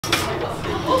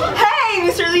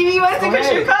Mr. Levy, when's the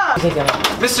Kushner Cup?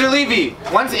 Mr. Levy,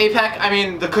 when's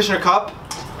the Kushner Cup?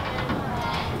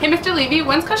 Hey, Mr. Levy,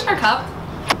 when's Kushner Cup?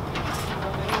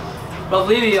 Well,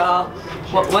 Levy,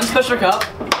 when's Kushner Cup?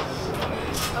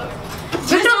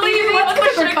 Mr. Levy, when's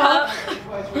Kushner Cup?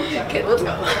 Okay, let's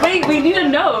go. Wait, we need a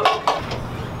note.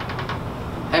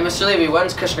 Hey, Mr. Levy,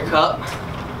 when's Kushner Cup?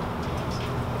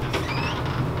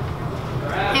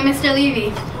 Hey, Mr. Levy,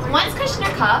 when's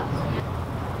Kushner Cup?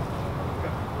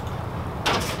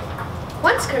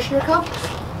 When's Kushner Cup?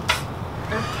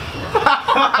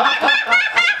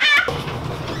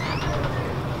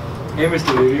 Hey,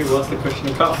 Mr. Levy, what's the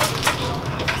Kushner Cup?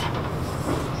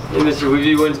 Hey, Mr.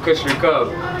 Levy, when's Kushner Cup?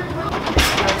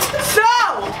 So,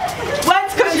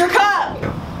 when's Kushner Cup?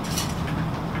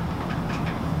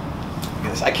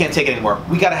 I can't take it anymore.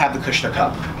 We gotta have the Kushner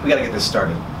Cup. We gotta get this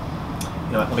started.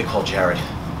 You know what, let me call Jared.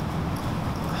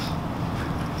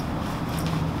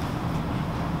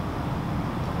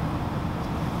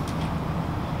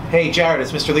 Hey, Jared,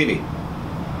 it's Mr. Levy.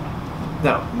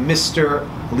 No, Mr.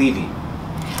 Levy.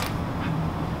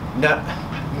 No,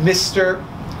 Mr.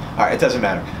 All right, it doesn't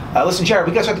matter. Listen, Jared,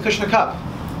 we gotta start the Kushner Cup.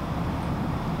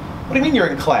 What do you mean you're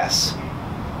in class?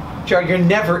 Jared, you're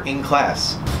never in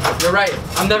class. You're right,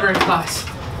 I'm never in class.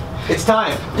 It's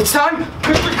time. It's time!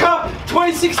 Kushner Cup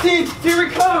 2016, here we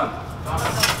come!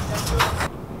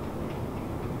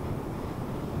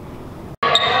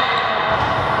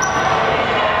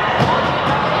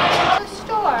 The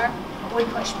store would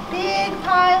push big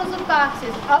piles of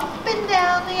boxes up and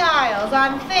down the aisles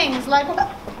on things like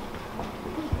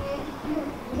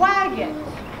wagons.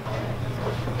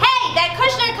 Hey, that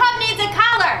Kushner Cup needs a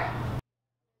collar!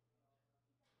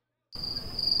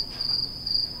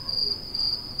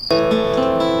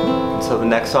 So the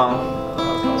next song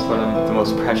is one of the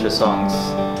most precious songs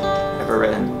ever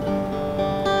written.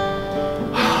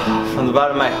 From the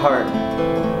bottom of my heart,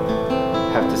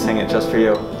 I have to sing it just for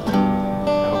you.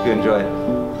 I hope you enjoy it.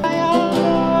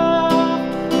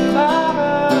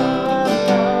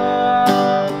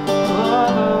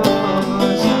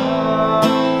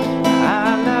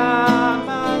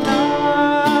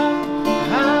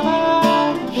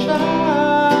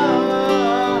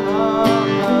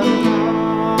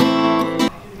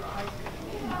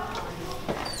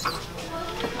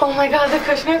 Oh my god, the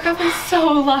Kushner Cup is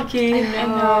so lucky. I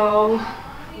know.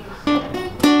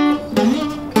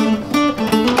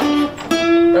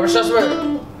 Robert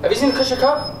Strasberg, have you seen the Kushner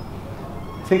Cup?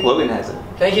 I think Logan has it.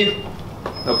 Thank you.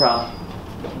 No problem.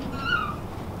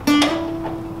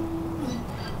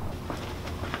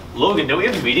 Logan, do we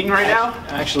have a meeting right now?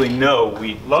 Actually, no,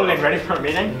 we Logan, don't. ready for a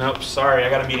meeting? Nope, sorry, I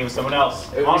got a meeting with someone else.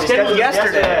 We scheduled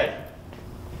yesterday.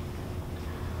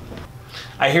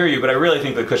 I hear you, but I really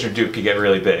think the Kushner Duke could get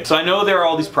really big. So I know there are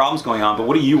all these problems going on, but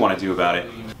what do you want to do about it?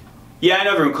 Yeah, I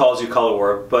know everyone calls you color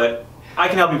war, but I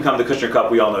can help you become the Kushner Cup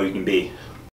we all know you can be.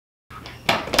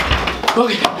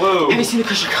 Logan, Whoa. have you seen the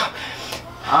Kushner Cup?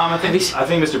 I think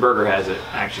Mr. Berger has it,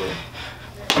 actually.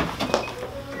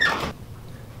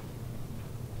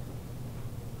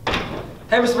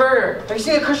 Hey, Mr. Berger, have you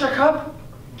seen the Kushner Cup?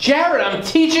 Jared, I'm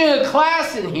teaching a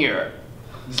class in here.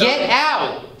 Get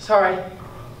out. Sorry.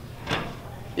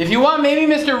 If you want,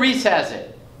 maybe Mr. Reese has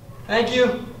it. Thank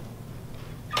you.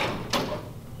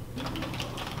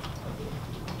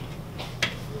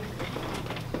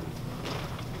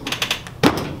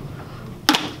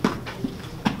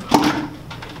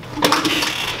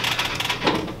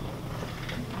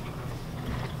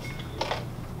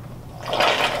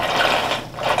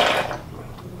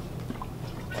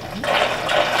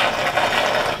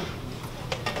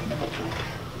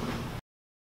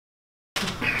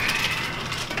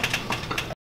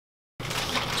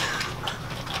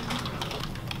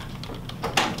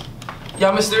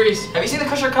 Yo, Mr. Reese, have you seen the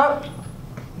Kushner Cup?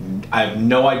 I have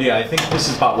no idea. I think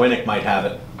Mrs. Botwinick might have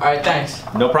it. Alright, thanks.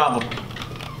 No problem.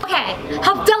 Okay,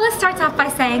 Havdalah starts off by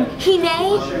saying,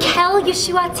 Hinei kel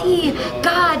Yeshuati.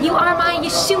 God, you are my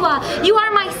Yeshua. You are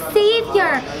my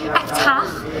Savior.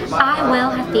 Eftach, I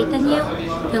will have faith in you.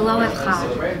 V'lo evcha.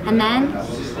 And then,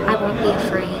 I won't be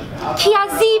afraid. Ki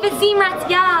aziv zimrat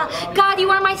yah. God, you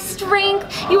are my strength.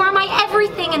 You are my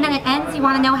everything. And then it ends. You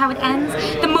want to know how it ends?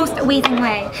 The most amazing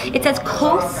way. It says,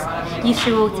 Kos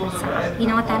Yeshuot. You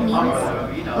know what that means?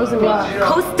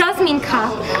 Kos does mean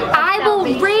cup. I will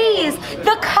raise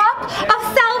the cup of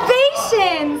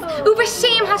salvation.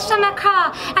 Uvashem Hashem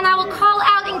Akra. And I will call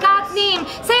out in God's name.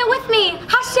 Say it with me.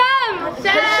 Hashem.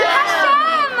 Hashem.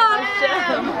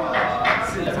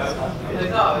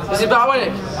 Mrs.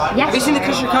 Botwinick, Yes. have you seen the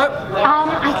Kushner Cup?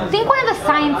 I think one of the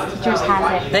science teachers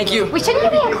has it. Thank you. We shouldn't you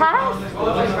be in class?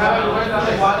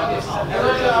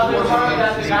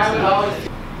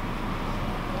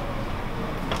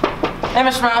 Hey,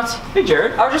 Mr. Mounts. Hey,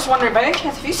 Jared. I was just wondering, by any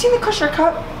chance, have you seen the Kushner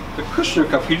Cup? The Kushner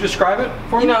Cup. Can you describe it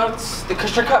for me? You know, it's the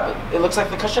Kushner Cup. It looks like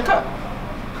the Kushner Cup.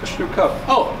 Kushner Cup.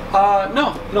 Oh,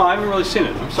 no, I haven't really seen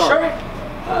it. I'm sorry. Sure?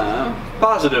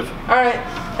 Positive. All right.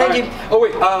 Thank you. Oh,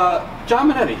 wait, John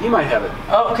Minetti, he might have it.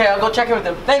 Oh, okay. I'll go check in with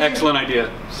him. Thank you. Excellent idea.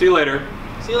 See you later.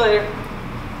 See you later.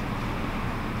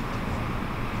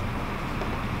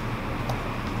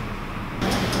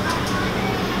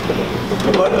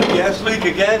 What, a gas leak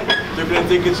again? They're gonna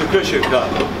think it's a Kushner Cup.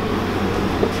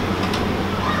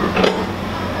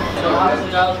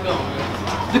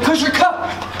 The Kushner Cup!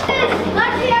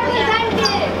 Let's see everything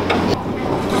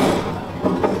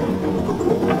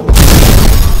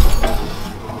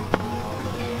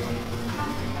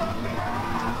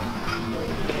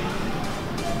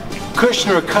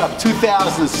Kushner Cup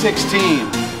 2016.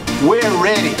 We're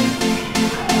ready.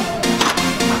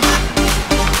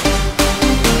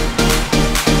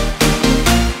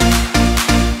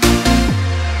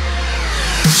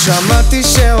 שמעתי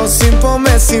שעושים פה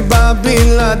מסיבה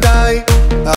בלעדיי